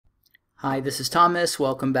Hi, this is Thomas.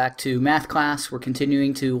 Welcome back to math class. We're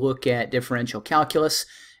continuing to look at differential calculus,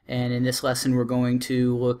 and in this lesson we're going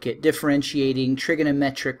to look at differentiating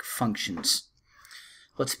trigonometric functions.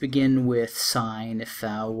 Let's begin with sine. If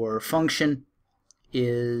our function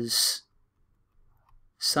is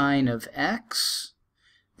sine of x,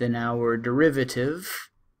 then our derivative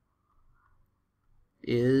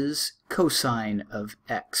is cosine of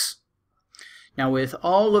x. Now with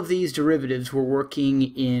all of these derivatives we're working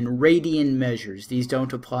in radian measures. These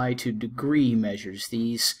don't apply to degree measures.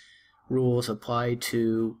 These rules apply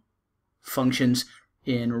to functions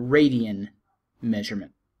in radian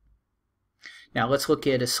measurement. Now let's look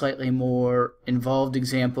at a slightly more involved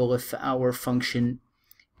example. If our function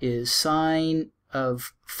is sine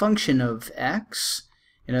of function of x,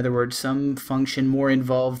 in other words some function more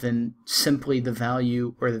involved than simply the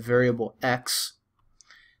value or the variable x,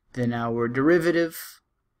 then our derivative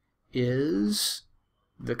is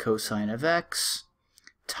the cosine of x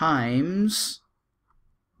times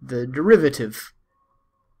the derivative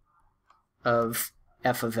of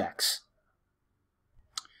f of x.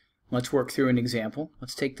 Let's work through an example.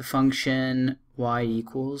 Let's take the function y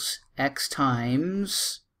equals x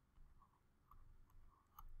times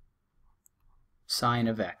sine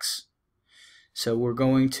of x. So we're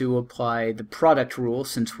going to apply the product rule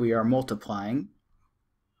since we are multiplying.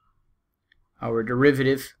 Our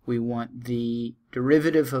derivative, we want the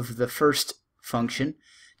derivative of the first function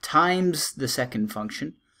times the second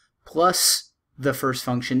function plus the first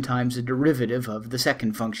function times the derivative of the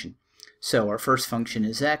second function. So our first function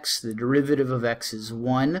is x, the derivative of x is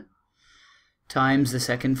 1 times the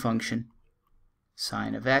second function,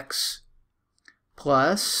 sine of x,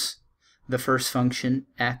 plus the first function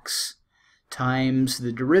x times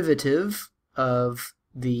the derivative of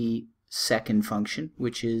the second function,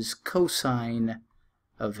 which is cosine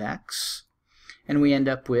of x, and we end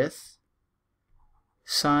up with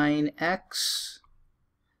sine x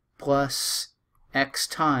plus x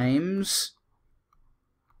times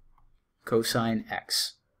cosine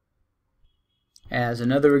x. As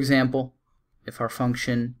another example, if our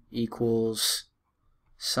function equals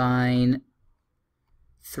sine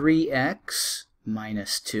 3x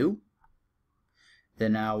minus 2,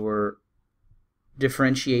 then our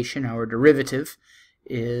differentiation, our derivative,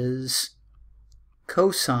 is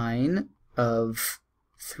cosine of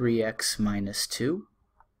 3x minus 2.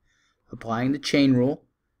 Applying the chain rule,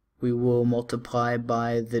 we will multiply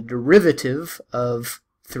by the derivative of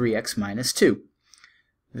 3x minus 2.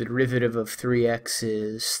 The derivative of 3x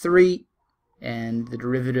is 3, and the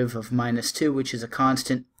derivative of minus 2, which is a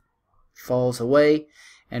constant, falls away,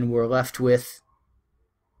 and we're left with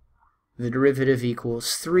the derivative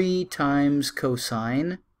equals 3 times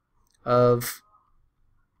cosine of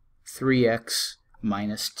 3x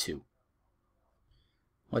minus 2.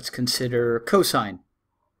 Let's consider cosine.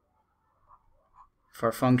 If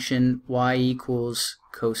our function y equals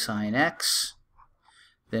cosine x,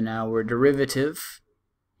 then our derivative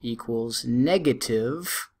equals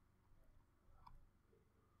negative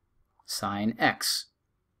sine x.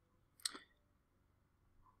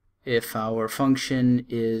 If our function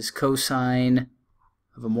is cosine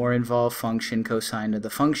of a more involved function, cosine of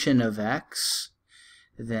the function of x,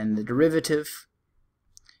 then the derivative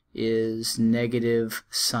is negative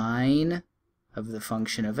sine of the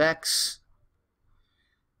function of x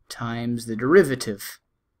times the derivative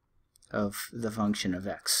of the function of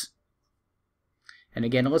x. And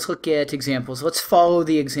again, let's look at examples. Let's follow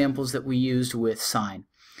the examples that we used with sine.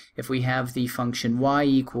 If we have the function y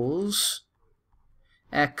equals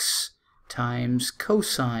x times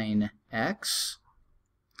cosine x,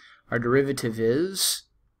 our derivative is,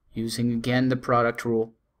 using again the product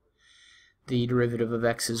rule, the derivative of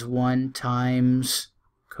x is 1 times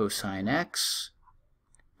cosine x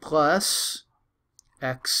plus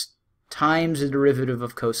x times the derivative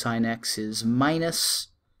of cosine x is minus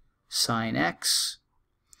sine x,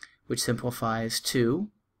 which simplifies to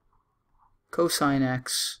cosine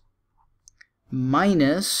x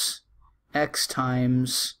minus x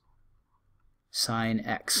times sine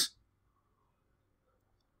x.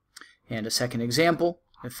 And a second example,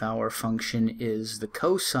 if our function is the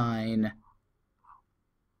cosine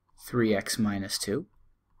 3x minus 2,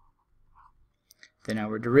 then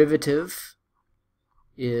our derivative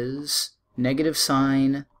is negative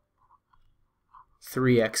sine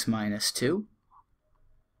 3x minus 2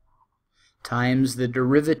 times the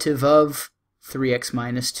derivative of 3x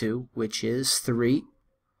minus 2, which is 3,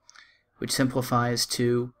 which simplifies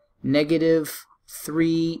to negative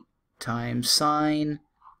 3 times sine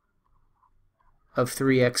of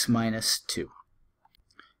 3x minus 2.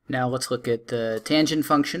 Now let's look at the tangent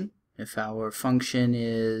function. If our function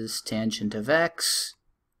is tangent of x,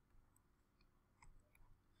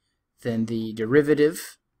 then the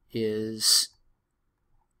derivative is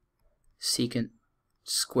secant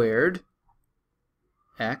squared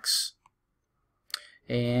x.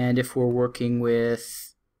 And if we're working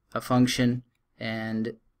with a function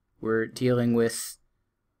and we're dealing with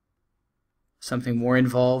something more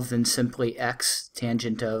involved than simply x,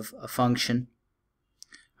 tangent of a function,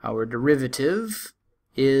 our derivative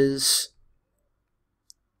is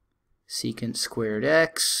secant squared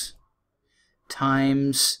x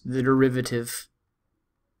times the derivative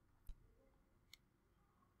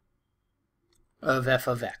of f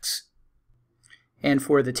of x. And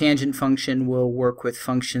for the tangent function, we'll work with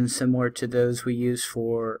functions similar to those we use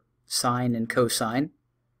for sine and cosine.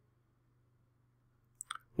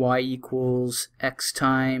 Y equals x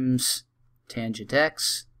times tangent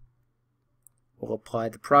x. We'll apply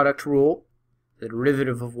the product rule. The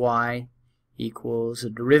derivative of y equals the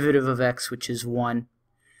derivative of x, which is 1,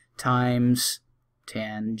 times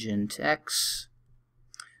tangent x,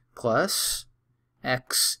 plus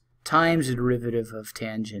x times the derivative of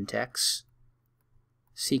tangent x,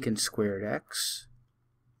 secant squared x,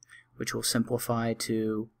 which will simplify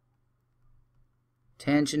to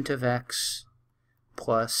tangent of x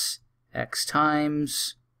plus x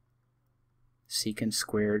times secant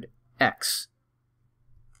squared x.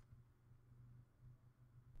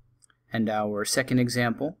 And our second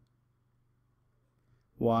example,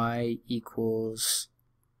 y equals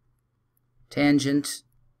tangent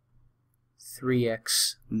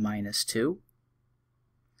 3x minus 2.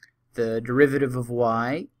 The derivative of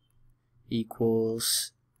y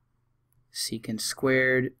equals secant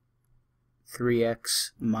squared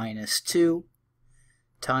 3x minus 2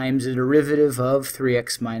 times the derivative of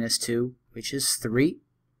 3x minus 2, which is 3.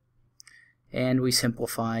 And we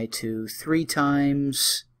simplify to 3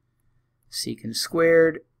 times secant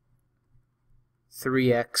squared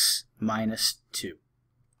 3x minus 2.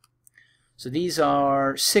 So these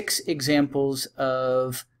are 6 examples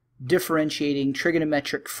of differentiating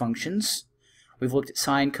trigonometric functions. We've looked at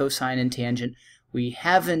sine, cosine, and tangent. We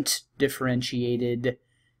haven't differentiated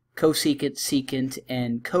cosecant, secant,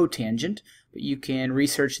 and cotangent, but you can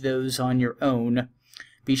research those on your own.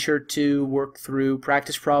 Be sure to work through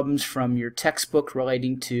practice problems from your textbook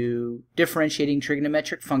relating to differentiating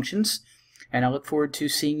trigonometric functions, and I look forward to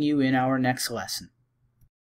seeing you in our next lesson.